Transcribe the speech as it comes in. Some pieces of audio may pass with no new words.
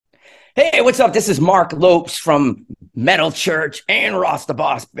Hey, what's up? This is Mark Lopes from Metal Church and Ross the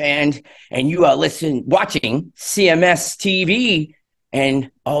Boss Band, and you are watching CMS TV.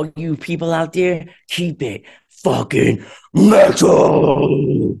 And all you people out there, keep it fucking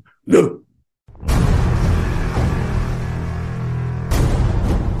metal.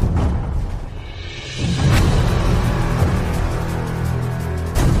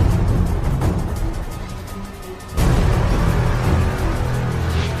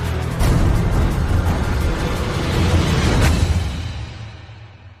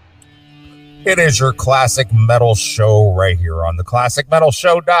 It is your classic metal show right here on the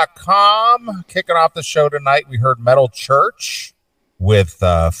classicmetalshow.com. Kicking off the show tonight, we heard Metal Church with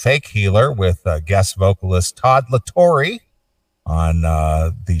Fake Healer with guest vocalist Todd Latore on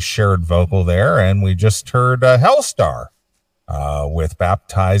the shared vocal there. And we just heard Hellstar with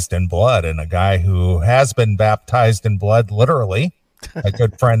Baptized in Blood, and a guy who has been baptized in blood, literally, a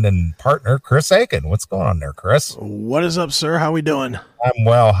good friend and partner, Chris Aiken. What's going on there, Chris? What is up, sir? How we doing? I'm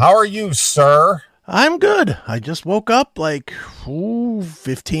well. How are you, sir? I'm good. I just woke up like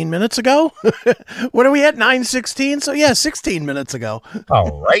 15 minutes ago. What are we at? 9:16? So yeah, 16 minutes ago.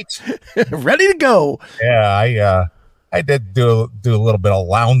 All right. Ready to go. Yeah, I did do a little bit of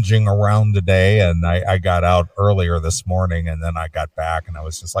lounging around today, and I got out earlier this morning, and then I got back, and I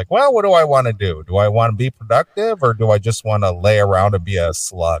was just like, well, what do I want to do? Do I want to be productive, or do I just want to lay around and be a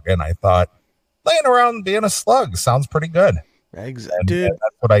slug? And I thought, laying around and being a slug sounds pretty good. Exactly, dude.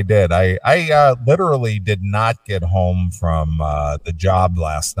 That's what I did. I literally did not get home from the job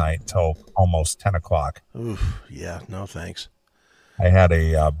last night until almost 10 o'clock. Oof, yeah, no thanks. I had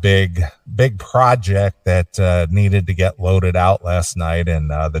a big project that needed to get loaded out last night,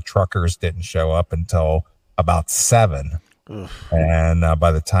 and the truckers didn't show up until about 7. Oof. And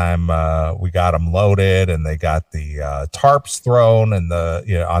by the time we got them loaded, and they got the tarps thrown and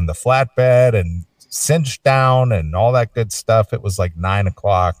on the flatbed and cinched down and all that good stuff, it was like 9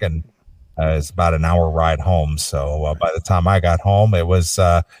 o'clock, and it was about an hour ride home. So by the time I got home, it was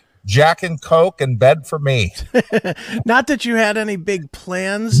Jack and Coke in bed for me. Not that you had any big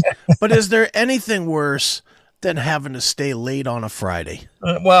plans, but is there anything worse than having to stay late on a Friday?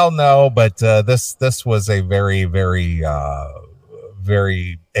 Well, no, but this was a very, very,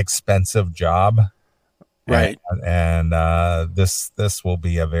 very expensive job. Right. And this will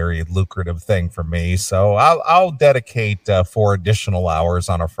be a very lucrative thing for me. So I'll dedicate 4 additional hours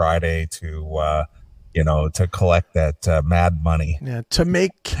on a Friday to to collect that mad money. Yeah, to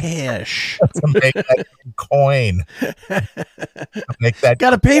make cash. To make that coin. Make that. Got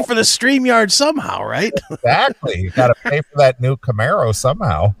to pay for the StreamYard somehow, right? Exactly. You got to pay for that new Camaro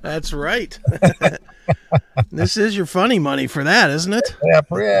somehow. That's right. This is your funny money for that, isn't it? Yeah,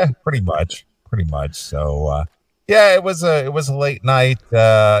 pretty much. So, yeah, it was a late night.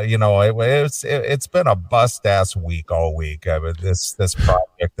 It's been a bust ass week all week. This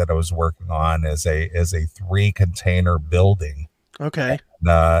project that I was working on is a 3-container building. Okay.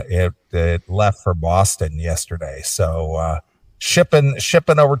 And, it left for Boston yesterday. So, shipping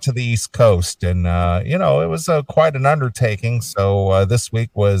over to the East Coast, and it was quite an undertaking. So this week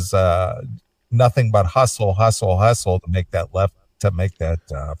was nothing but hustle to make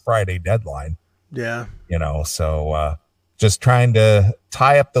that Friday deadline. Yeah. So just trying to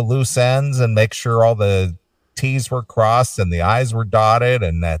tie up the loose ends and make sure all the T's were crossed and the I's were dotted,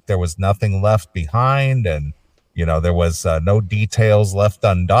 and that there was nothing left behind, and there was no details left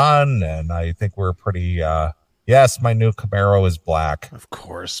undone. And I think we're pretty yes, my new Camaro is black. Of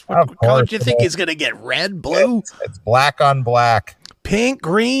course. What color do you think he's gonna get? Red, blue? It's black on black. Pink,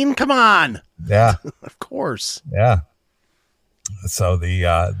 green, come on. Yeah. Of course. Yeah. So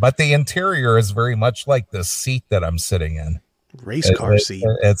but the interior is very much like the seat that I'm sitting in. Race car seat.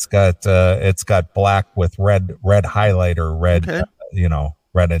 It's got black with red highlighter, red, okay.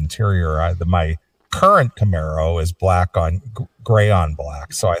 Red interior. My current Camaro is black on gray on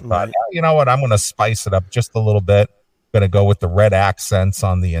black. So I thought, right. You know what? I'm going to spice it up just a little bit. Going to go with the red accents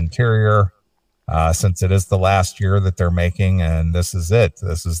on the interior. Since it is the last year that they're making, and this is it.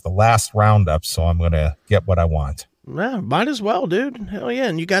 This is the last roundup, so I'm going to get what I want. Yeah, might as well, dude. Hell yeah,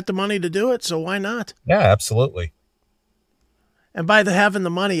 and you got the money to do it, so why not? Yeah, absolutely. And by having the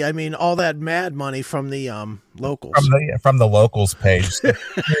money, I mean all that mad money from the locals. From the locals page. Thank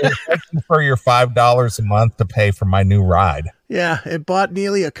you for your $5 a month to pay for my new ride. Yeah, it bought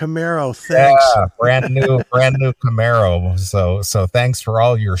Neely a Camaro. Thanks. Yeah, brand new Camaro. So thanks for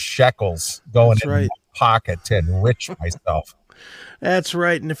all your shekels going in my pocket to enrich myself. That's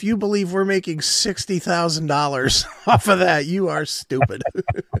right. And if you believe we're making $60,000 off of that, you are stupid. I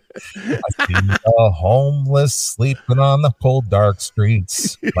see the homeless sleeping on the cold, dark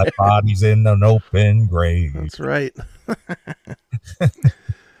streets, like bodies in an open grave. That's right.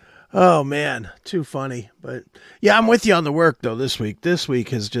 Oh, man. Too funny. But yeah, I'm with you on the work, though, this week. This week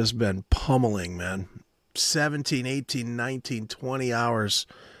has just been pummeling, man. 17, 18, 19, 20 hours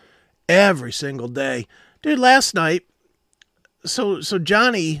every single day. Dude, last night, so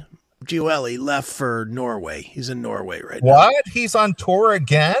Johnny Gioeli left for Norway. He's in Norway right now. What? He's on tour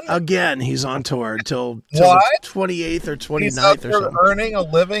again? Again, he's on tour till the 28th or 29th He's out or there something. earning a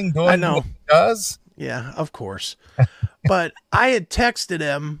living doing what he does? Yeah, of course. But I had texted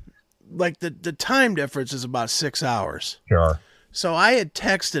him, like the time difference is about 6 hours. Sure. So I had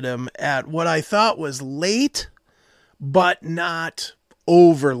texted him at what I thought was late, but not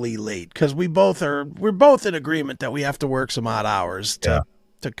overly late, because we're both in agreement that we have to work some odd hours to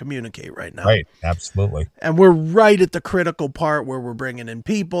communicate right now. Right, absolutely. And we're right at the critical part where we're bringing in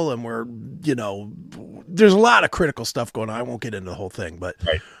people, and we're, there's a lot of critical stuff going on. I won't get into the whole thing, but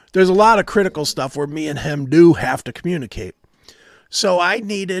there's a lot of critical stuff where me and him do have to communicate. So I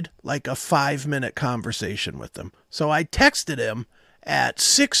needed like a 5-minute conversation with him. So I texted him at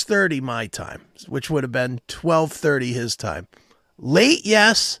 6:30 my time, which would have been 12:30 his time. Late,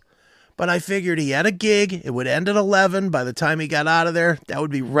 yes, but I figured he had a gig. It would end at 11. By the time he got out of there, that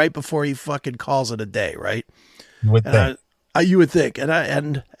would be right before he fucking calls it a day, right? You would think. You would think.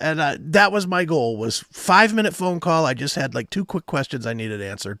 And that was my goal, was 5-minute phone call. I just had like 2 quick questions I needed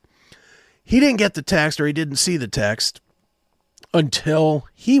answered. He didn't get the text, or he didn't see the text until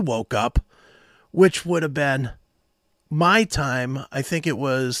he woke up, which would have been my time. I think it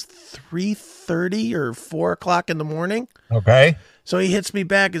was 3:30 or 4 o'clock in the morning. Okay. So he hits me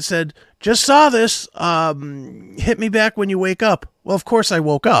back and said, just saw this. Hit me back when you wake up. Well, of course I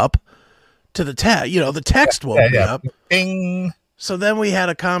woke up to the text. The text woke me up. Bing. So then we had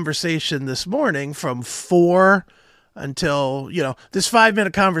a conversation this morning from 4 until, this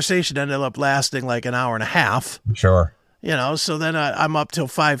 5-minute conversation ended up lasting like an hour and a half. Sure. So then I'm up till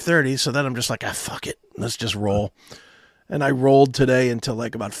 5:30. So then I'm just like, fuck it. Let's just roll. And I rolled today until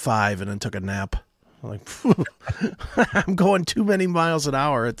like about 5 and then took a nap. I'm like, I'm going too many miles an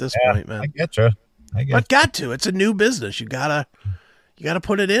hour at this point, man. I get you. But got to. It's a new business. You gotta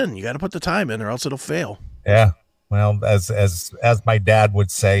put it in. You gotta put the time in, or else it'll fail. Yeah. Well, as my dad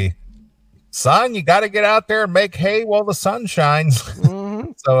would say, son, you got to get out there and make hay while the sun shines.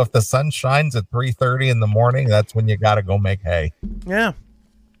 Mm-hmm. So if the sun shines at 3:30 in the morning, that's when you got to go make hay. Yeah.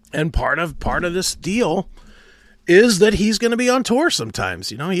 And part of this deal is that he's going to be on tour sometimes.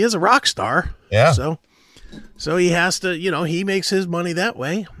 He is a rock star. Yeah. So he has to, he makes his money that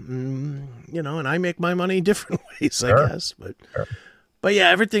way. And I make my money different ways, sure. I guess. But yeah,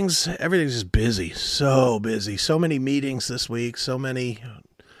 everything's just busy. So busy. So many meetings this week. So many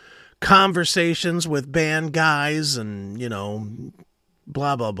conversations with band guys and,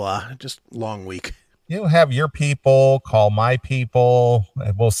 blah, blah, blah. Just long week. You have your people call my people,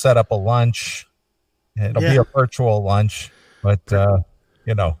 and we'll set up a lunch. It'll be a virtual lunch, but, Well,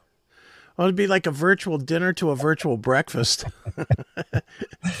 it'd be like a virtual dinner to a virtual breakfast.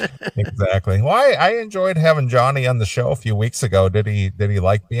 Exactly. Well, I enjoyed having Johnny on the show a few weeks ago. Did he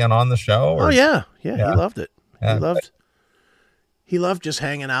like being on the show? Or? Oh, yeah. He loved it. Yeah. He loved just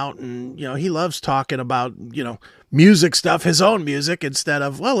hanging out, and, he loves talking about, music stuff, his own music, instead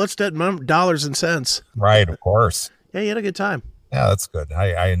of, well, let's get dollars and cents. Right, of course. Yeah, he had a good time. Yeah, that's good.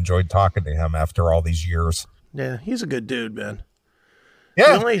 I enjoyed talking to him after all these years. Yeah, he's a good dude, man.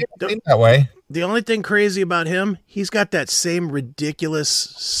 Yeah, that way. The only thing crazy about him, he's got that same ridiculous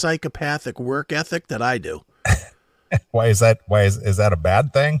psychopathic work ethic that I do. Why is that? Is that a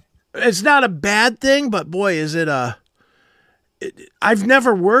bad thing? It's not a bad thing, but boy, is it I've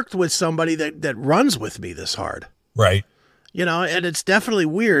never worked with somebody that runs with me this hard. Right. And it's definitely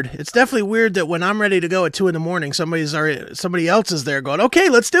weird. It's definitely weird that when I'm ready to go at 2 a.m, somebody else is there going, okay,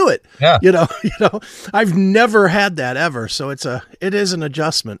 let's do it. Yeah. I've never had that ever. So it is an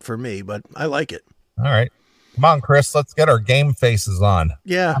adjustment for me, but I like it. All right. Come on, Chris, let's get our game faces on.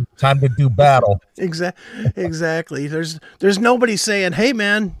 Yeah. Time to do battle. Exactly. There's nobody saying, hey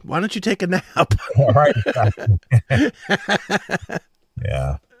man, why don't you take a nap? All right.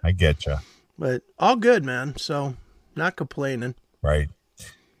 Yeah, I get you. But all good, man. So not complaining. Right.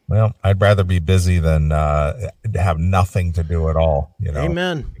 Well, I'd rather be busy than have nothing to do at all.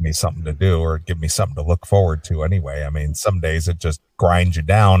 Amen. Give me something to do, or give me something to look forward to anyway. I mean, some days it just grinds you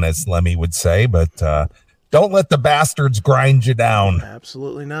down, as Lemmy would say, but don't let the bastards grind you down.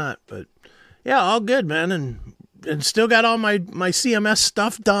 Absolutely not. But yeah, all good, man. And and still got all my CMS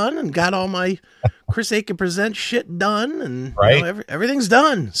stuff done, and got all my Chris Aiken Presents shit done, and everything's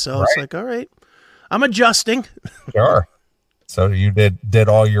done. So it's like, all right, I'm adjusting. Sure. So you did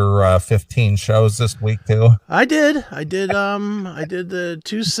all your 15 shows this week too? I did the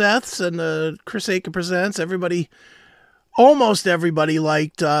 2 Seths and the Chris Aiken Presents. Almost everybody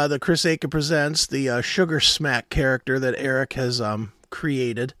liked the Chris Aiken Presents, the Sugar Smack character that Eric has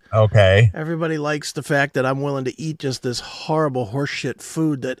created. Okay. Everybody likes the fact that I'm willing to eat just this horrible horseshit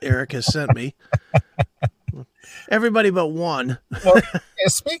food that Eric has sent me. Everybody but one. Well,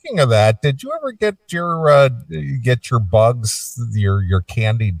 speaking of that, did you ever get your bugs, your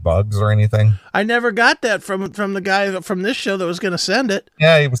candied bugs or anything? I never got that from the guy from this show that was going to send it.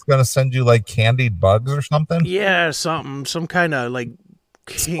 Yeah, he was going to send you like candied bugs or something. Yeah, some kind of like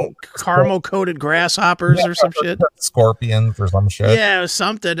caramel coated grasshoppers or some shit. Scorpions or some shit. Yeah, it was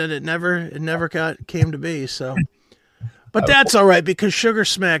something, and it never came to be. So, but that's all right because Sugar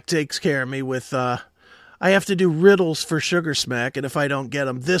Smack takes care of me with. I have to do riddles for Sugar Smack, and if I don't get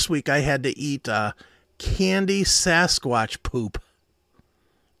them this week, I had to eat candy Sasquatch poop,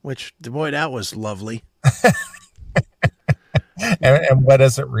 which, boy, that was lovely. and what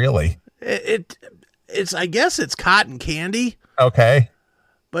is it really? It's I guess it's cotton candy. Okay.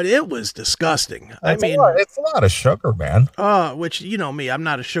 But it was disgusting. It's a lot of sugar, man. Which, you know me, I'm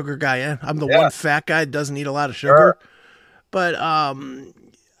not a sugar guy. I'm the one fat guy that doesn't eat a lot of sugar. Sure. But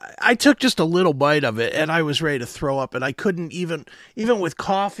I took just a little bite of it, and I was ready to throw up, and I couldn't even with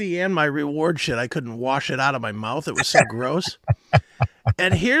coffee and my reward shit, I couldn't wash it out of my mouth. It was so gross.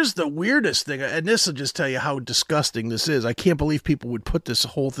 And here's the weirdest thing, and this will just tell you how disgusting this is. I can't believe people would put this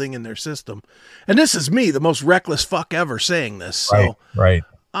whole thing in their system. And this is me, the most reckless fuck ever, saying this. So, right.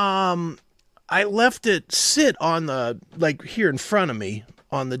 I left it sit on the, like here in front of me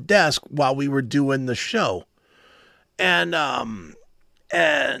on the desk while we were doing the show. And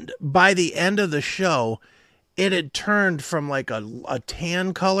by the end of the show, it had turned from like a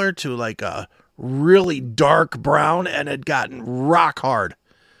tan color to like a really dark brown and had gotten rock hard.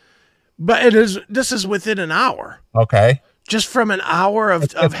 But this is within an hour. Okay. Just from an hour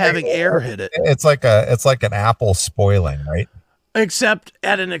of having air hit it. It's like an apple spoiling, right? Except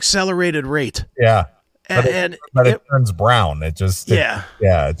at an accelerated rate. Yeah. But it turns brown. It's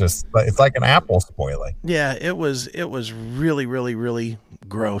like an apple spoiling. Yeah, it was really, really, really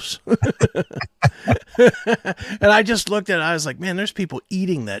gross. And I just looked at it, I was like, man, there's people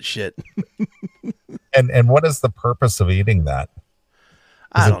eating that shit. And what is the purpose of eating that?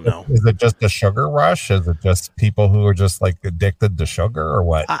 I don't know. Is it just a sugar rush? Is it just people who are just like addicted to sugar or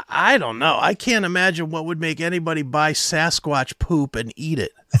what? I don't know. I can't imagine what would make anybody buy Sasquatch poop and eat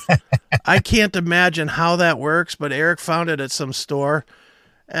it. I can't imagine how that works, but Eric found it at some store.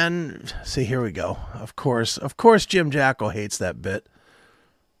 And see, here we go. Of course, Jim Jackal hates that bit.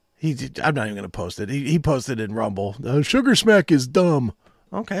 I'm not even going to post it. He posted in Rumble. Sugar Smack is dumb.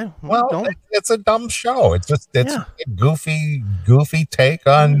 Okay. Well, it's a dumb show. It's a goofy take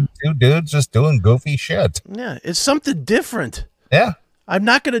on two dudes just doing goofy shit. Yeah, it's something different. Yeah. I'm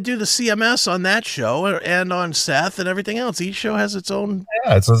not going to do the CMS on that show and on Seth and everything else. Each show has its own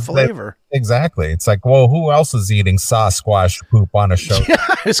flavor. Exactly. It's like, well, who else is eating Sasquatch poop on a show? Yeah,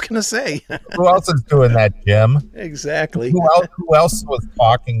 I was going to say. Who else is doing that, Jim? Exactly. Who else was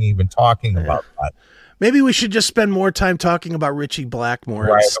talking about that? Maybe we should just spend more time talking about Richie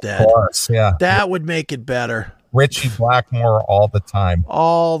Blackmore instead. Of course, yeah. That would make it better. Richie Blackmore all the time.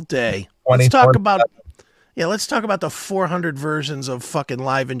 All day. Let's talk about the 400 versions of fucking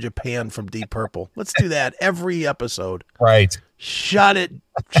Live in Japan from Deep Purple. Let's do that every episode. Right. Shut it,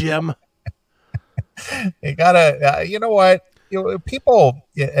 Jim. You gotta, you know what? People,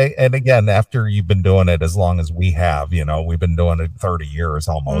 and again, after you've been doing it as long as we have, we've been doing it 30 years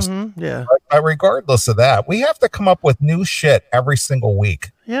almost. Mm-hmm, yeah. But regardless of that, we have to come up with new shit every single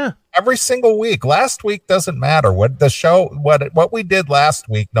week. Yeah. Every single week. Last week doesn't matter. What we did last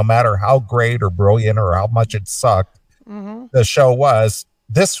week, no matter how great or brilliant or how much it sucked, the show was,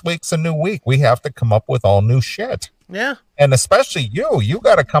 this week's a new week. We have to come up with all new shit. Yeah. And especially you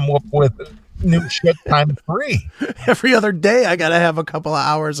got to come up with new shit times 3. Every other day I gotta have a couple of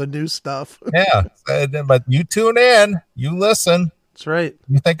hours of new stuff. Yeah, but you tune in, you listen. That's right.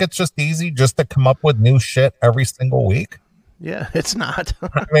 You think it's just easy just to come up with new shit every single week? Yeah, it's not.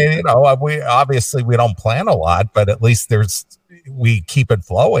 I mean, we don't plan a lot, but at least we keep it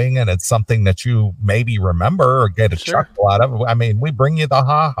flowing, and it's something that you maybe remember or get a chuckle out of. I mean, we bring you the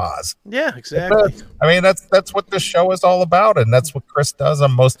ha-has. Yeah, exactly. I mean, that's what this show is all about, and that's what Chris does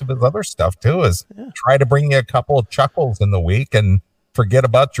on most of his other stuff too, is try to bring you a couple of chuckles in the week, and forget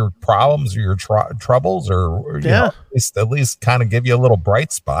about your problems or your troubles, or you know, at least kind of give you a little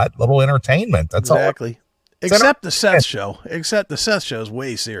bright spot, little entertainment. That's exactly. Except the Seth show. Except the Seth show is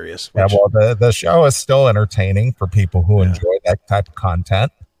way serious. Yeah, well, the show is still entertaining for people who enjoy that type of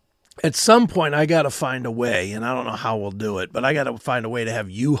content. At some point, I got to find a way, and I don't know how we'll do it, but I got to find a way to have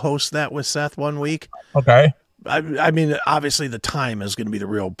you host that with Seth one week. Okay. I mean, obviously the time is going to be the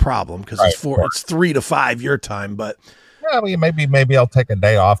real problem because it's 3 to 5 your time, but yeah, well, maybe I'll take a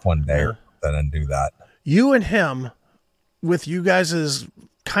day off one day then and do that. You and him, with you guys'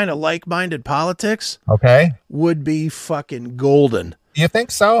 kind of like-minded politics, would be fucking golden. You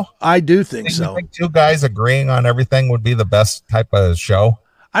think so? I do think so. You think two guys agreeing on everything would be the best type of show?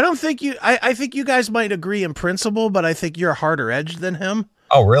 I don't think I think you guys might agree in principle, but I think you're harder edged than him.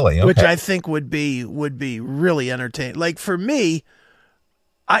 Oh, really? Okay. Which I think would be really entertaining. Like for me,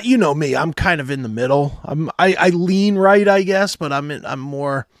 you know me, I'm kind of in the middle. I lean right, I guess, but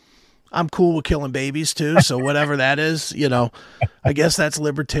I'm cool with killing babies too. So whatever that is, you know, I guess that's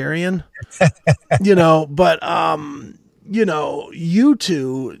libertarian. You know, but you know, you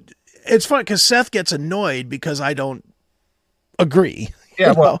two, it's fun because Seth gets annoyed because I don't agree.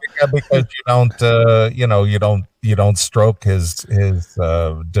 Yeah, well, because you don't stroke his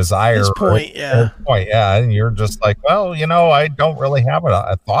desire, his point, and you're just like, well, you know, I don't really have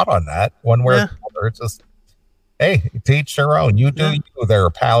a thought on that one way or the other. It's just, hey, to each their own. You do you there,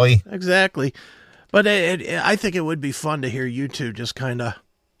 Pally. Exactly, but I think it would be fun to hear you two just kind of,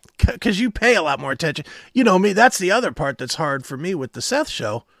 because you pay a lot more attention. You know me. That's the other part that's hard for me with the Seth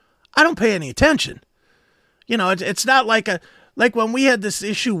show. I don't pay any attention. You know, it's not like when we had this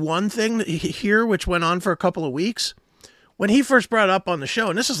issue 1 thing here, which went on for a couple of weeks, when he first brought it up on the show,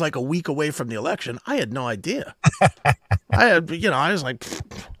 and this is like a week away from the election, I had no idea. I was like,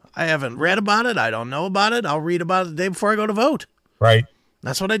 I haven't read about it. I don't know about it. I'll read about it the day before I go to vote. Right.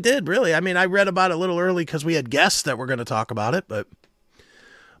 That's what I did, really. I mean, I read about it a little early because we had guests that were going to talk about it, but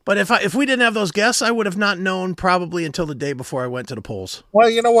if we didn't have those guests, I would have not known probably until the day before I went to the polls. Well,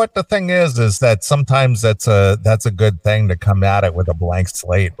 you know what the thing is that sometimes that's a good thing to come at it with a blank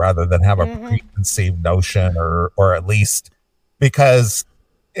slate rather than have a preconceived notion or at least because,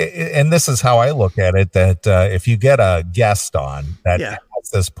 and this is how I look at it, that if you get a guest on that has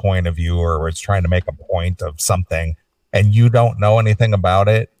this point of view or is trying to make a point of something and you don't know anything about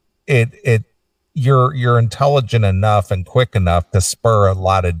it, you're intelligent enough and quick enough to spur a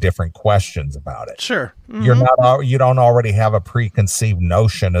lot of different questions about it. Sure. You don't already have a preconceived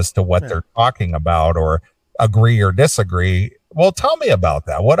notion as to what they're talking about or agree or disagree. Well, tell me about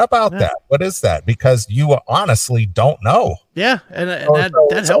that. What about that? What is that? Because you honestly don't know. Yeah. And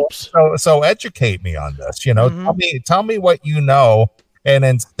that helps. So educate me on this, you know, tell me what you know. And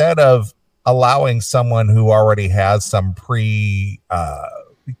instead of allowing someone who already has some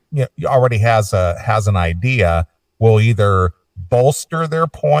already has an idea, will either bolster their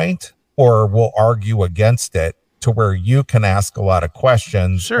point or will argue against it to where you can ask a lot of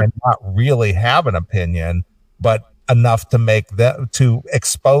questions and not really have an opinion, but enough to make them to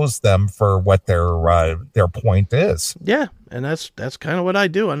expose them for what their point is. Yeah, and that's kind of what I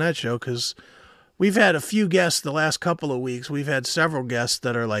do on that show because we've had a few guests the last couple of weeks. We've had several guests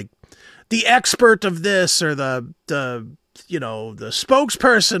that are like the expert of this or the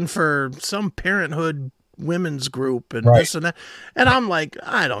spokesperson for some parenthood women's group and this and that. And I'm like,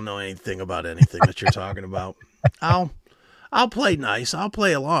 I don't know anything about anything that you're talking about. I'll play nice. I'll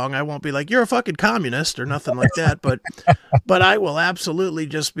play along. I won't be like, you're a fucking communist or nothing like that. But I will absolutely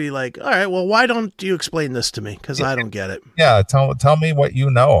just be like, all right, well, why don't you explain this to me? Because I don't get it. Yeah. Tell me what you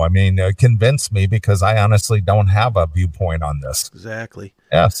know. I mean, convince me because I honestly don't have a viewpoint on this. Exactly.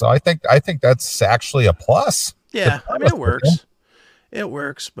 Yeah. So I think that's actually a plus. Yeah, I mean, it works. It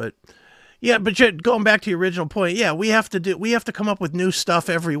works, but going back to your original point, we have to come up with new stuff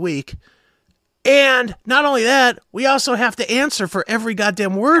every week. And not only that, we also have to answer for every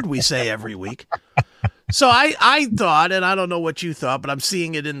goddamn word we say every week. So I thought, and I don't know what you thought, but I'm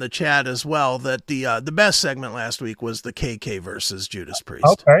seeing it in the chat as well, that the best segment last week was the KK versus Judas Priest.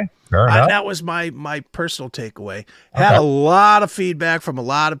 Okay, fair enough. That was my personal takeaway. Had a lot of feedback from a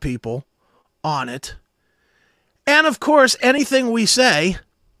lot of people on it. And of course, anything we say,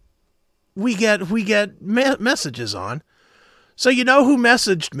 we get messages on. So you know who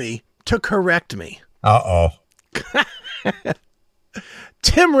messaged me to correct me? Uh-oh.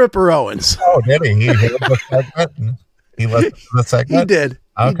 Tim Ripper Owens. Oh, did he? He listened to the segment? He did.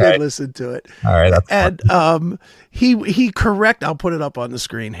 Okay. He did listen to it. All right. That's and he I'll put it up on the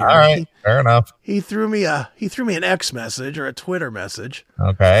screen here. All right. Fair enough. He threw me an X message or a Twitter message.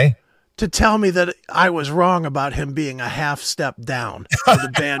 Okay. to tell me that I was wrong about him being a half step down, or the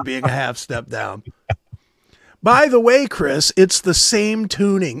band being a half step down. By the way, Chris, it's the same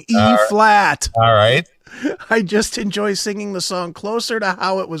tuning, E flat. All right. I just enjoy singing the song closer to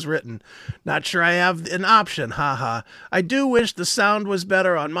how it was written. Not sure I have an option, haha. I do wish the sound was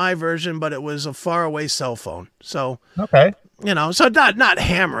better on my version, but it was a faraway cell phone. So, okay. So not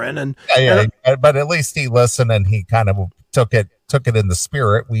hammering. And but at least he listened and he kind of took it in the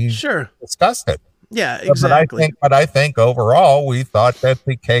spirit. We discussed it. Yeah, exactly. But I think overall we thought that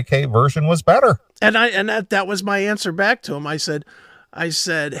the KK version was better. And that was my answer back to him. I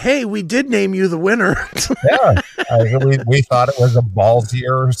said, hey, we did name you the winner. We thought it was a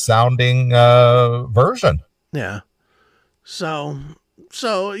ballsier sounding version. Yeah. So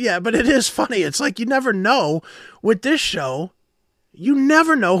yeah, but it is funny. It's like you never know with this show. You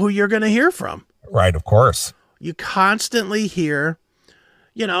never know who you're going to hear from. Right, of course. You constantly hear,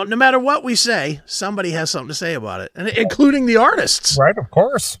 no matter what we say, somebody has something to say about it, and including the artists. Right, of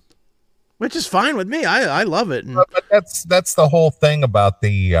course. Which is fine with me. I love it. But that's the whole thing about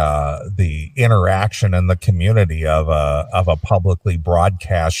the interaction and the community of a publicly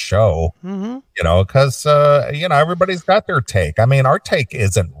broadcast show. Mm-hmm. Because everybody's got their take. I mean, our take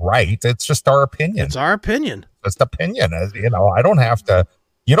isn't right. It's just our opinion. It's our opinion. It's opinion. I don't have to.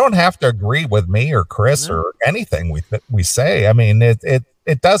 You don't have to agree with me or Chris or anything we say. I mean,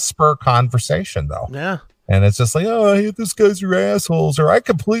 it does spur conversation though. Yeah. And it's just like, oh, I hate these guys are assholes, or I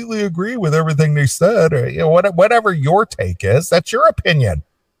completely agree with everything they said, or whatever your take is, that's your opinion.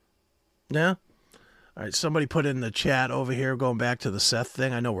 Yeah. All right. Somebody put in the chat over here, going back to the Seth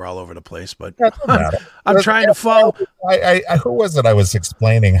thing. I know we're all over the place, but I'm trying to follow. Who was it? I was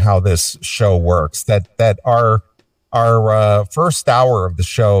explaining how this show works. That our first hour of the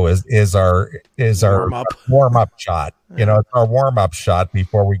show is our warm up shot. It's our warm up shot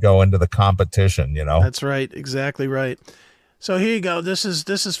before we go into the competition. That's right, exactly right. So here you go. This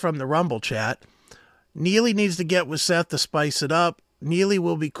is from the Rumble chat. Neely needs to get with Seth to spice it up. Neely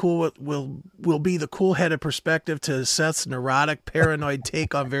will be cool. Will be the cool-headed perspective to Seth's neurotic, paranoid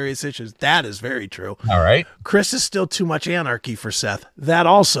take on various issues. That is very true. All right. Chris is still too much anarchy for Seth. That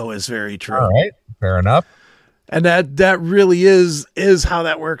also is very true. All right. Fair enough. And that really is how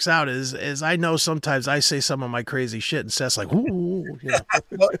that works out. Is I know sometimes I say some of my crazy shit and Seth's like, ooh.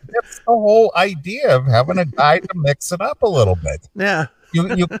 Well, that's the whole idea of having a guy to mix it up a little bit. Yeah.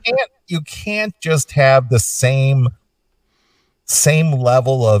 You can't just have the same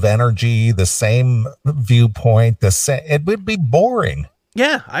level of energy, the same viewpoint, it would be boring.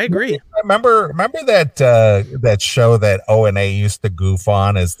 Yeah, I agree. Remember that show that O&A used to goof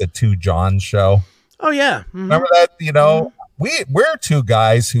on as the Two Johns show? Oh yeah. Mm-hmm. Remember that, we're two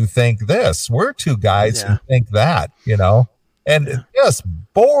guys who think this, we're two guys who think that, and it's just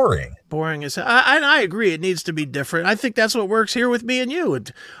boring. Boring as I agree. It needs to be different. I think that's what works here with me and you.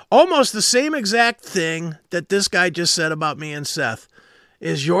 Almost the same exact thing that this guy just said about me and Seth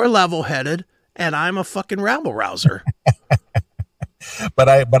is you're level-headed and I'm a fucking rabble-rouser. But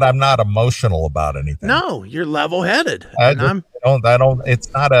I'm not emotional about anything. No, you're level-headed.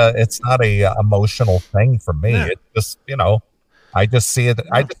 It's not a emotional thing for me. Yeah. It's just, I just see it.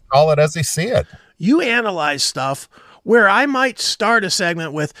 I just call it as I see it. You analyze stuff where I might start a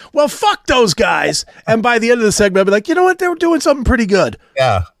segment with, well, fuck those guys. And by the end of the segment, I'll be like, you know what? They were doing something pretty good.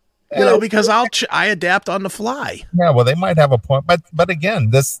 Yeah. Because I adapt on the fly. Yeah. Well, they might have a point, but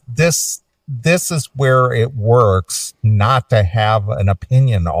again, this is where it works not to have an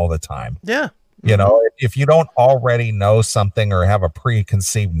opinion all the time. Yeah. If you don't already know something or have a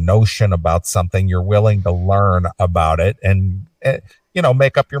preconceived notion about something, you're willing to learn about it and,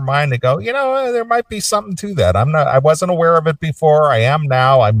 make up your mind to go, there might be something to that. I wasn't aware of it before. I am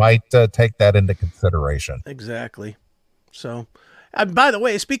now. I might take that into consideration. Exactly. So, by the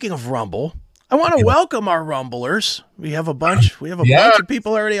way, speaking of Rumble, I want to welcome our Rumblers. We have a bunch. We have a bunch of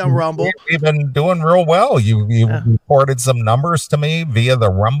people already on Rumble. We've been doing real well. You reported some numbers to me via the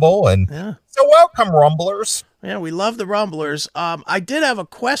Rumble, and so welcome, Rumblers. Yeah, we love the Rumblers. I did have a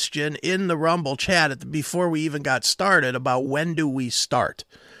question in the Rumble chat before we even got started about when do we start,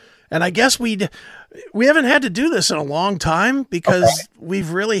 and I guess we haven't had to do this in a long time because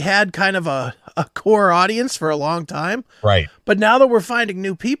we've really had kind of a core audience for a long time. Right. But now that we're finding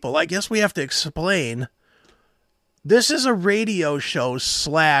new people, I guess we have to explain. This is a radio show /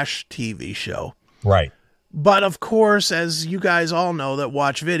 TV show. Right. But of course, as you guys all know that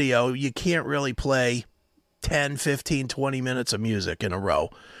watch video, you can't really play 10, 15, 20 minutes of music in a row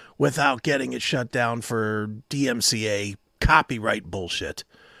without getting it shut down for DMCA copyright bullshit.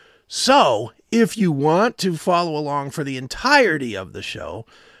 So if you want to follow along for the entirety of the show,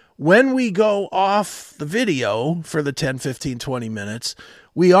 when we go off the video for the 10, 15, 20 minutes,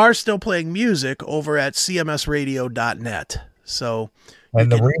 we are still playing music over at cmsradio.net. So,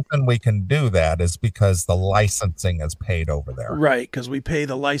 and the reason we can do that is because the licensing is paid over there. Right, because we pay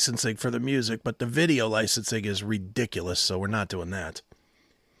the licensing for the music, but the video licensing is ridiculous, so we're not doing that.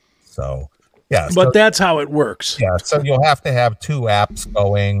 So, yeah. But that's how it works. Yeah, so you'll have to have 2 apps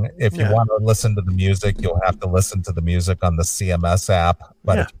going. If you want to listen to the music, you'll have to listen to the music on the CMS app.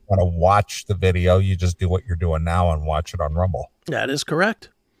 But if you want to watch the video, you just do what you're doing now and watch it on Rumble. That is correct.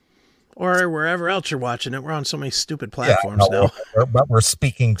 Or wherever else you're watching it. We're on so many stupid platforms now. But we're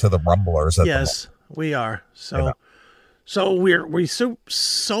speaking to the Rumblers. Yes, we are. So, we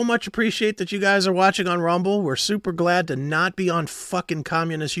so much appreciate that you guys are watching on Rumble. We're super glad to not be on fucking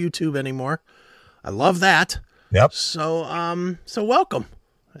communist YouTube anymore. I love that. Yep. So, so welcome.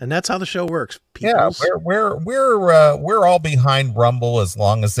 And that's how the show works. Peoples. Yeah, we're all behind Rumble as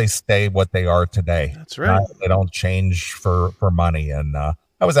long as they stay what they are today. That's right. They don't change for money. And I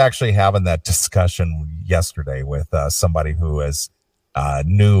was actually having that discussion yesterday with somebody who is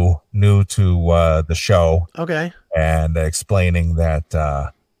new to the show. Okay. And explaining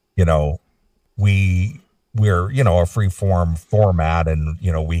that we're a free form format, and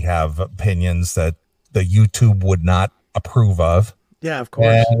we have opinions that the YouTube would not approve of. Yeah, of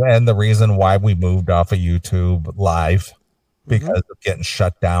course. And the reason why we moved off of YouTube live because of getting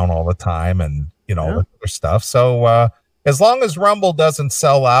shut down all the time and other stuff. So as long as Rumble doesn't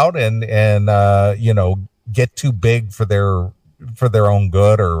sell out and get too big for their own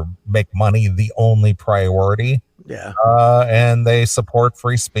good or make money the only priority. Yeah. And they support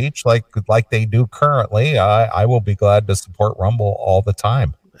free speech like they do currently. I will be glad to support Rumble all the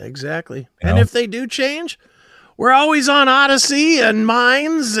time. Exactly. And if they do change, we're always on Odyssey and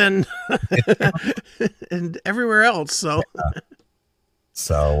Minds and and everywhere else. So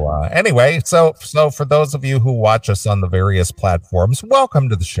anyway, so for those of you who watch us on the various platforms, welcome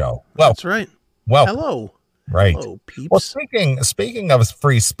to the show. Well, that's right. Well, hello. Right. Hello, peeps. Well, speaking of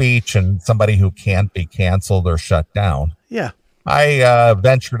free speech and somebody who can't be canceled or shut down. Yeah. I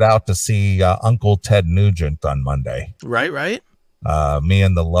ventured out to see Uncle Ted Nugent on Monday. Right. Me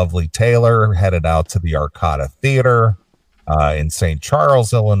and the lovely Taylor headed out to the Arcata Theater in St.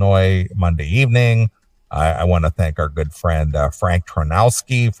 Charles, Illinois, Monday evening. I want to thank our good friend Frank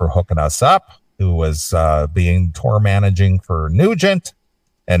Tronowski for hooking us up, who was being tour managing for Nugent,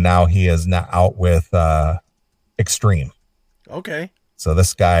 and now he is now out with Extreme. Okay. So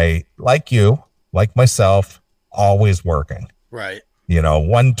this guy, like you, like myself, always working. Right.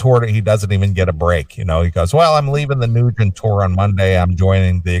 One tour that he doesn't even get a break. He goes, well, I'm leaving the Nugent tour on Monday. I'm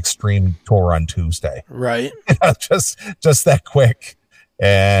joining the Extreme tour on Tuesday. Right. Just that quick.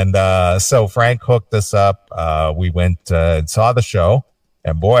 And so Frank hooked us up. We went and saw the show.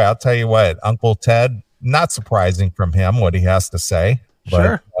 And boy, I'll tell you what, Uncle Ted, not surprising from him what he has to say.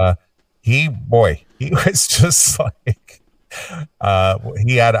 Sure. But he was just like,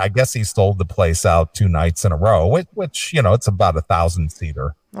 I guess he sold the place out 2 nights in a row, which it's about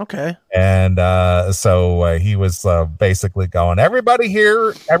 1,000-seater. Okay. And so he was basically going, everybody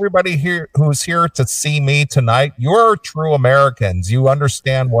here who's here to see me tonight, you're true Americans. You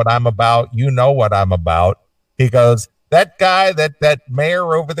understand what I'm about. You know what I'm about. He goes, that guy, that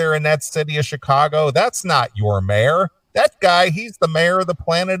mayor over there in that city of Chicago, that's not your mayor. That guy, he's the mayor of the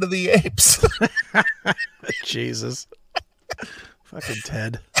Planet of the Apes. Jesus. Fucking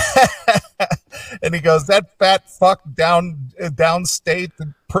Ted. And he goes, that fat fuck downstate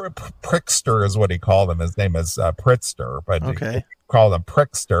Prickster is what he called him. His name is Pritzker, but okay. He called him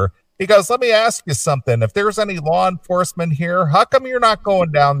Prickster. He goes, let me ask you something. If there's any law enforcement here, how come you're not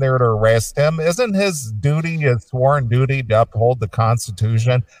going down there to arrest him? Isn't his sworn duty to uphold the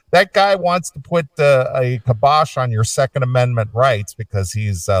Constitution? That guy wants to put a kibosh on your Second Amendment rights because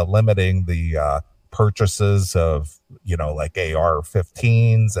he's limiting the purchases of, like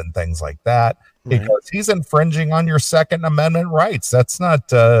AR-15s and things like that. Because he's infringing on your Second Amendment rights. That's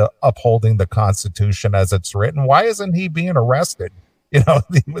not upholding the Constitution as it's written. Why isn't he being arrested? He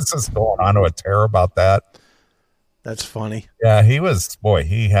was just going on to a tear about that. That's funny. Yeah, he was. Boy,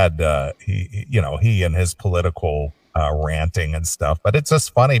 he had he and his political ranting and stuff. But it's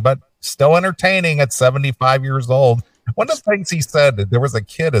just funny, but still entertaining at 75 years old. One of the things he said, there was a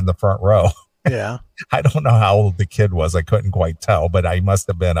kid in the front row. Yeah, I don't know how old the kid was. I couldn't quite tell, but he must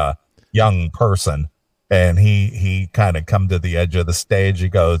have been a young person. And he kind of come to the edge of the stage. He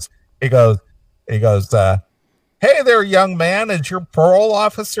goes. Hey there, young man. Is your parole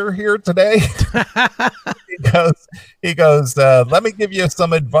officer here today? he goes, let me give you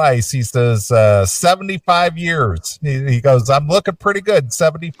some advice. He says, 75 years. He goes, I'm looking pretty good.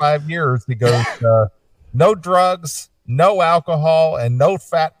 75 years. He goes, no drugs, no alcohol, and no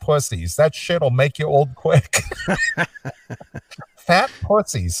fat pussies. That shit'll make you old quick. Fat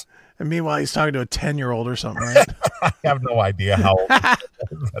pussies. And meanwhile, he's talking to a 10-year-old or something, right? I have no idea how old it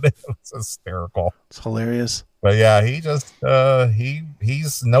was, but it was hysterical. It's hilarious. But yeah, he just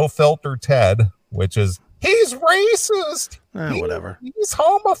he's no filter Ted, which is he's racist. Whatever. He's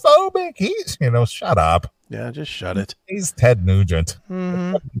homophobic. He's shut up. Yeah, just shut it. He's Ted Nugent.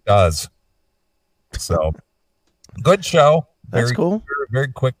 Mm-hmm. What he does. So good show. That's cool. Very,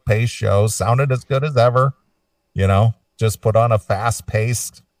 very quick paced show. Sounded as good as ever. Just put on a fast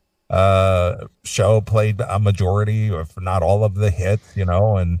paced show, played a majority, if not all of the hits,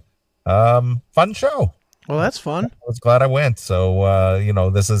 and fun show. Well, that's fun. I was glad I went. So,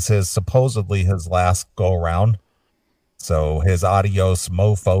 this is supposedly his last go around. So his Adios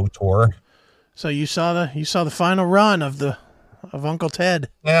Mofo tour. So you saw the final run of Uncle Ted.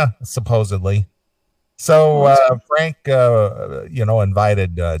 Yeah, supposedly. So Frank,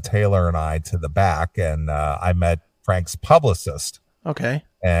 invited Taylor and I to the back, and I met Frank's publicist. Okay.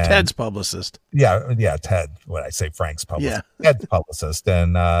 And Ted's publicist. Yeah, Ted. When I say Frank's publicist, yeah. Ted's publicist,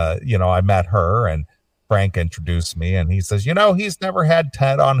 and I met her, and Frank introduced me, and he says, he's never had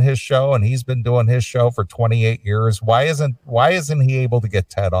Ted on his show, and he's been doing his show for 28 years. Why isn't he able to get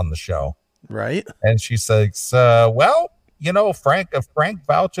Ted on the show? Right. And she says, well, Frank, if Frank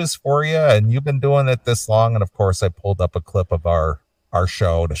vouches for you, and you've been doing it this long, and of course I pulled up a clip of our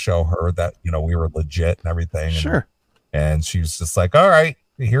show to show her that we were legit and everything. Sure. And she was just like, all right,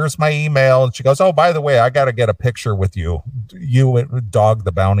 here's my email. And she goes, oh, by the way, I got to get a picture with you and Dog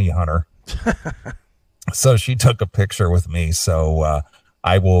the Bounty Hunter. So she took a picture with me. So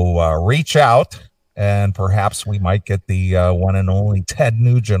I will reach out, and perhaps we might get the one and only Ted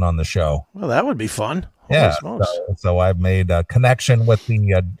Nugent on the show. Well, that would be fun. Yeah. So I've made a connection with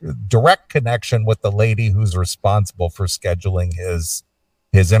direct connection with the lady who's responsible for scheduling his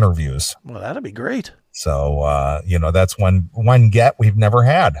interviews. Well, that'd be great. So, that's one get we've never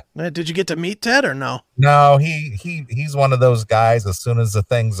had. Did you get to meet Ted or no? No, he's one of those guys. As soon as the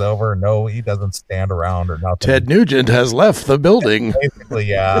thing's over, no, he doesn't stand around or nothing. Ted Nugent has left the building. Basically,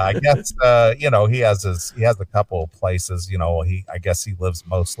 yeah. I guess, he has a couple of places, I guess he lives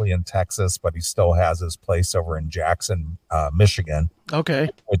mostly in Texas, but he still has his place over in Jackson, Michigan. Okay.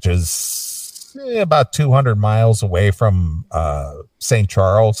 Which is about 200 miles away from, St.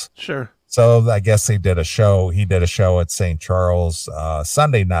 Charles. Sure. So I guess he did a show at St. Charles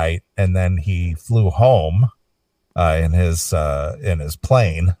Sunday night, and then he flew home in his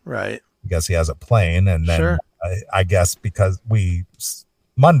plane. Right. I guess he has a plane, and then sure. I guess because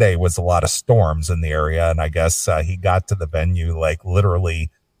Monday was a lot of storms in the area, and I guess he got to the venue like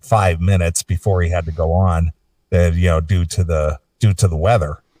literally 5 minutes before he had to go on, due to the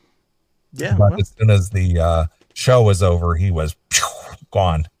weather. Yeah. But as soon as the show was over, he was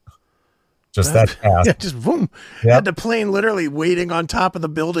gone. Just that fast. Yeah, just boom. Yep. Had the plane literally waiting on top of the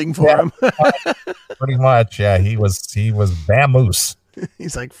building for him. Pretty much. Yeah, he was vamoose.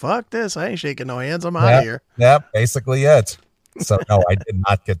 He's like, fuck this. I ain't shaking no hands. I'm out of here. Yep, basically it. So no, I did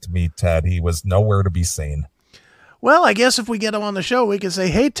not get to meet Ted. He was nowhere to be seen. Well, I guess if we get him on the show, we can say,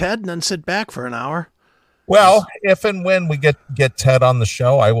 hey, Ted, and then sit back for an hour. Well, if and when we get Ted on the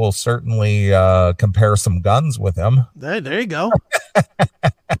show, I will certainly compare some guns with him. There you go.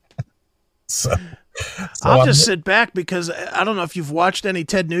 So I'll just sit back because I don't know if you've watched any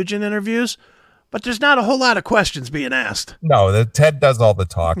Ted Nugent interviews, but there's not a whole lot of questions being asked. No, Ted does all the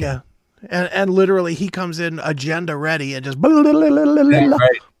talking. Yeah. And literally he comes in agenda ready and just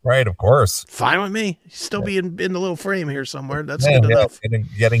right, of course. Fine with me. Still be in the little frame here somewhere. That's good enough.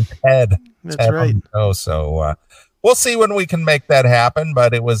 Getting Ted. That's Ted right. So we'll see when we can make that happen,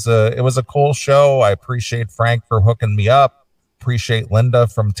 but it was a cool show. I appreciate Frank for hooking me up. Appreciate Linda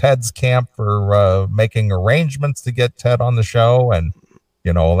from Ted's camp for making arrangements to get Ted on the show, and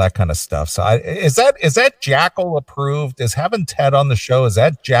all that kind of stuff. So is that Jackal approved? Is having Ted on the show, is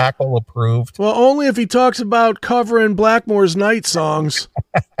that Jackal approved? Well, only if he talks about covering Blackmore's Night songs.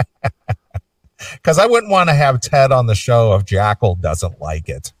 Because I wouldn't want to have Ted on the show if Jackal doesn't like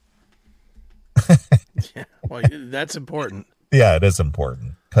it. Yeah, well, that's important. Yeah, it is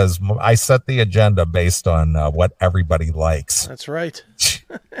important. Because I set the agenda based on what everybody likes. That's right.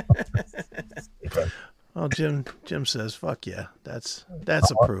 Well, Jim says, "Fuck yeah, that's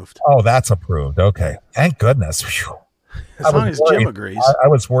approved." Oh, that's approved. Okay, thank goodness. As long as Jim agrees. I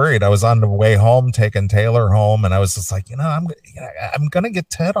was worried. I was on the way home, taking Taylor home, and I was just like, I'm going to get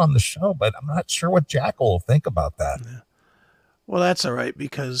Ted on the show, but I'm not sure what Jackal will think about that. Yeah. Well, that's all right,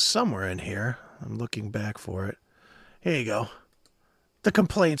 because somewhere in here, I'm looking back for it. Here you go. The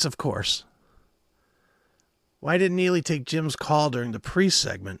complaints, of course. Why didn't Neely take Jim's call during the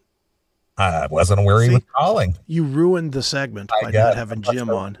pre-segment? I wasn't aware he was calling. You ruined the segment by not having Jim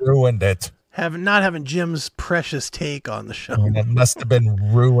on. Ruined it. Not having Jim's precious take on the show. It must have been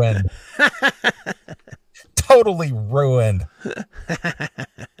ruined. Totally ruined.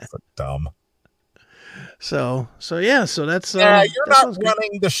 So dumb. So that's you're not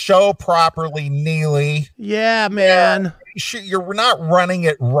running the show properly, Neely. Yeah, man. You're not running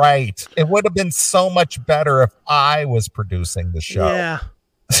it right. It would have been so much better if I was producing the show. Yeah,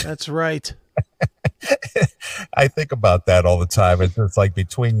 that's right. I think about that all the time. It's just like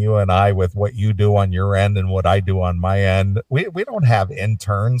between you and I, with what you do on your end and what I do on my end, we don't have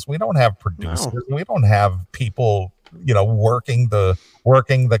interns, we don't have producers, we don't have people, working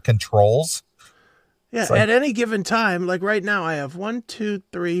the controls. Yeah, at any given time, like right now, I have 1, 2,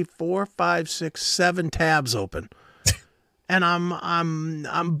 3, 4, 5, 6, 7 tabs open, and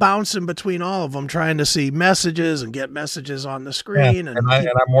I'm bouncing between all of them, trying to see messages and get messages on the screen. And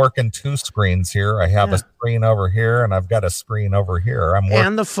I'm working 2 screens here. I have a screen over here, and I've got a screen over here.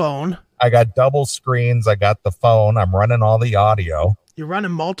 And the phone. I got double screens. I got the phone. I'm running all the audio. You're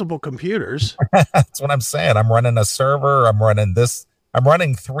running multiple computers. That's what I'm saying. I'm running a server. I'm running this. I'm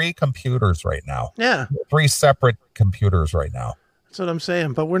running 3 computers right now. Yeah. 3 separate computers right now. That's what I'm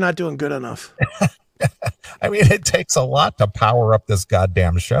saying, but we're not doing good enough. I mean, it takes a lot to power up this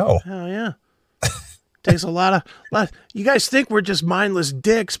goddamn show. Hell yeah. Takes a lot. You guys think we're just mindless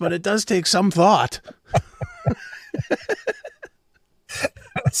dicks, but it does take some thought.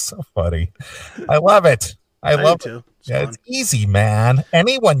 That's so funny. I love it. I love it too. It's easy, man.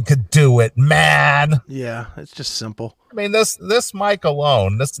 Anyone could do it, man. Yeah, it's just simple. I mean, this mic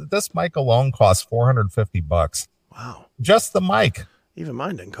alone, this mic alone costs $450. Wow. Just the mic. Even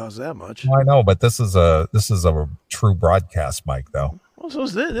mine didn't cost that much. Well, I know, but this is a true broadcast mic, though. Well, so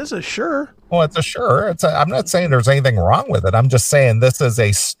is this. This is a Shure. Well, it's a Shure. I'm not saying there's anything wrong with it. I'm just saying this is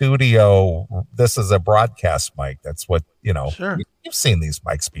a studio. This is a broadcast mic. That's what, Sure. You've seen these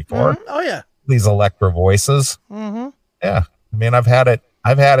mics before. Mm-hmm. Oh, yeah. These Electro Voices. Mm-hmm. Yeah. I mean, I've had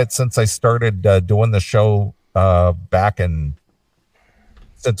it since I started doing the show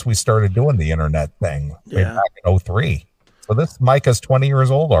since we started doing the internet thing back in 2003. So this mic is 20 years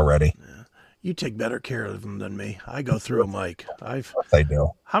old already. Yeah. You take better care of them than me. I go through a mic. I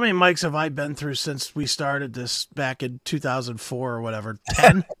do. How many mics have I been through since we started this back in 2004 or whatever?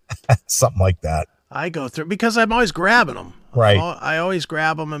 10? Something like that. I go through because I'm always grabbing them. Right. I always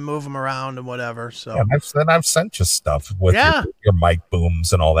grab them and move them around and whatever. So I've sent you stuff with your mic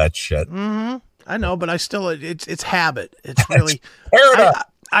booms and all that shit. Mm-hmm. I know, but I still it's habit. It's really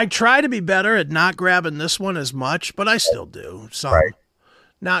I try to be better at not grabbing this one as much, but I still do. So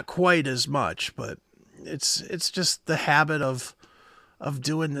not quite as much, but it's just the habit of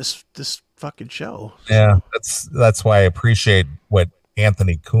doing this fucking show. Yeah, that's why I appreciate what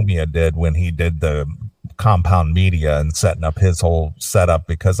Anthony Cumia did when he did the Compound Media and setting up his whole setup,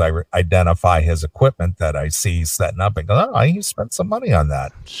 because I identify his equipment that I see setting up and go, oh, he spent some money on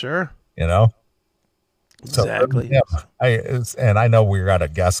that. Sure. Exactly. So, I know we got a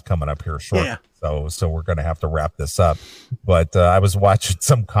guest coming up here shortly. Yeah. So we're going to have to wrap this up. But I was watching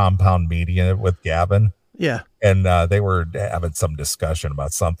some Compound Media with Gavin. Yeah. And they were having some discussion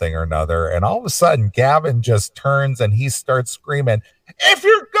about something or another. And all of a sudden, Gavin just turns and he starts screaming, "If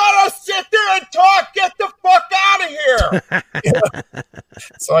you're going to sit there and talk, get the fuck out of here."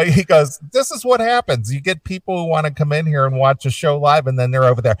 So he goes, this is what happens. You get people who want to come in here and watch a show live, and then they're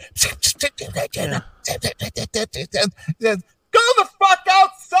over there. Yeah. Go the fuck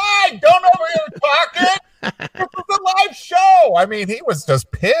outside. Don't over here talking. This is a live show. I mean, he was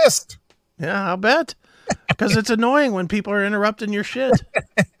just pissed. Yeah, I'll bet. Because it's annoying when people are interrupting your shit.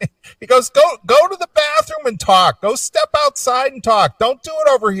 He goes, go to the bathroom and talk. Go step outside and talk. Don't do it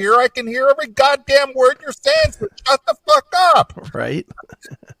over here. I can hear every goddamn word you're saying, so shut the fuck up. Right?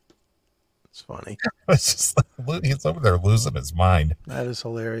 It's funny. It's just like, he's over there losing his mind. That is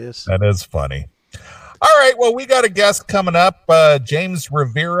hilarious. That is funny. All right, well, we got a guest coming up, James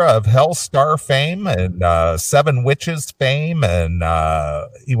Rivera of Hellstar fame and Seven Witches fame, and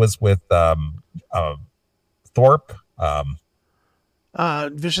he was with Thorpe.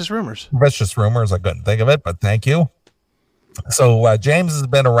 Vicious Rumors. Vicious Rumors. I couldn't think of it, but thank you. So James has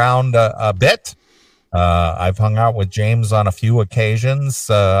been around a bit. I've hung out with James on a few occasions.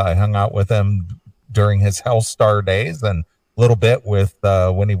 I hung out with him during his Hellstar days, and little bit with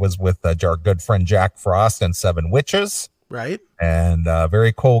when he was with our good friend Jack Frost and Seven Witches. Right. And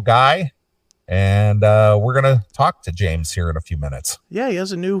very cool guy. And we're going to talk to James here in a few minutes. Yeah, he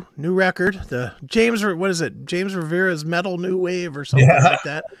has a new record. The James Rivera's Metal New Wave or something like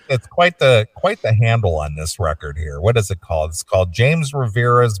that. It's quite the handle on this record here. What is it called? It's called James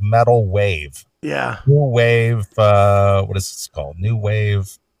Rivera's Metal Wave. Yeah. New Wave. What is this called? New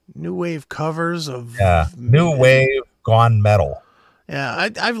Wave. New Wave covers of. Yeah. New Wave gone metal. Yeah,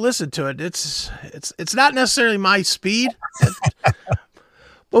 I've listened to it. It's not necessarily my speed.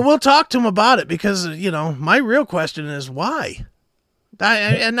 But we'll talk to him about it because, my real question is why?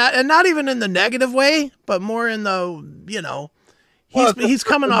 And not even in the negative way, but more in the, he's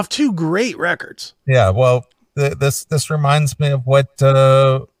coming off 2 great records. Yeah, well, this reminds me of what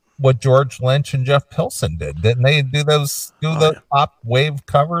George Lynch and Jeff Pilson did. Didn't they do those pop wave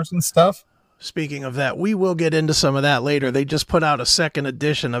covers and stuff? Speaking of that, we will get into some of that later. They just put out a second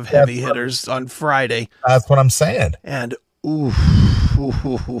edition of Heavy Hitters on Friday. That's what I'm saying. And ooh.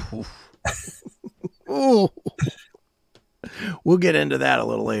 We'll get into that a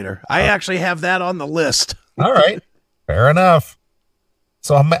little later. I actually have that on the list. All right. Fair enough.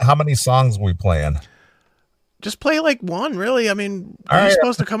 So how many songs are we playing? Just play like one, really. I mean, we're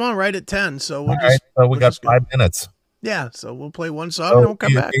supposed to come on right at 10, so we got 5 minutes. Yeah, so we'll play one song and we'll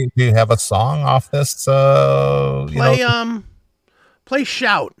come back. Do you have a song off this? Play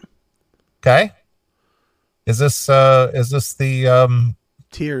Shout. Okay. Is this the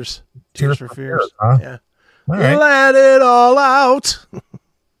Tears for Fears? Huh? Yeah. All right. Let it all out.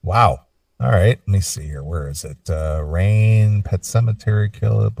 Wow. All right. Let me see here. Where is it? Rain, Pet Cemetery,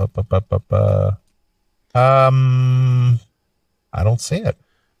 Kill It. I don't see it.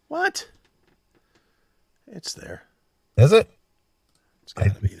 What? It's there. Is it? It's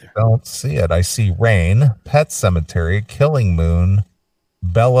gotta be there. I don't see it. I see Rain, Pet Cemetery, Killing Moon,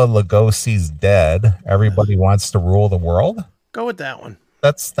 Bela Lugosi's Dead, Everybody Wants to Rule the World. Go with that one.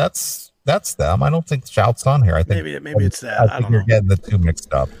 That's them. I don't think Shout's on here. I think maybe it's that. I don't know. You're getting the two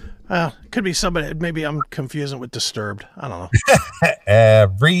mixed up. Well, it could be somebody. Maybe I'm confusing with Disturbed. I don't know.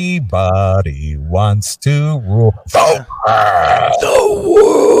 Everybody wants to rule the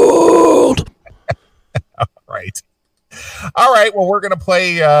world. All right. Well, we're going to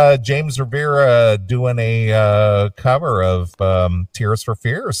play James Rivera doing a cover of Tears for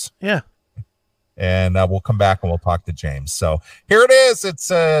Fears. Yeah. And we'll come back and we'll talk to James. So here it is.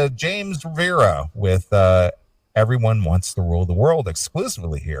 It's James Rivera with Everyone Wants to Rule the World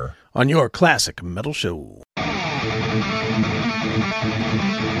exclusively here on your Classic Metal Show.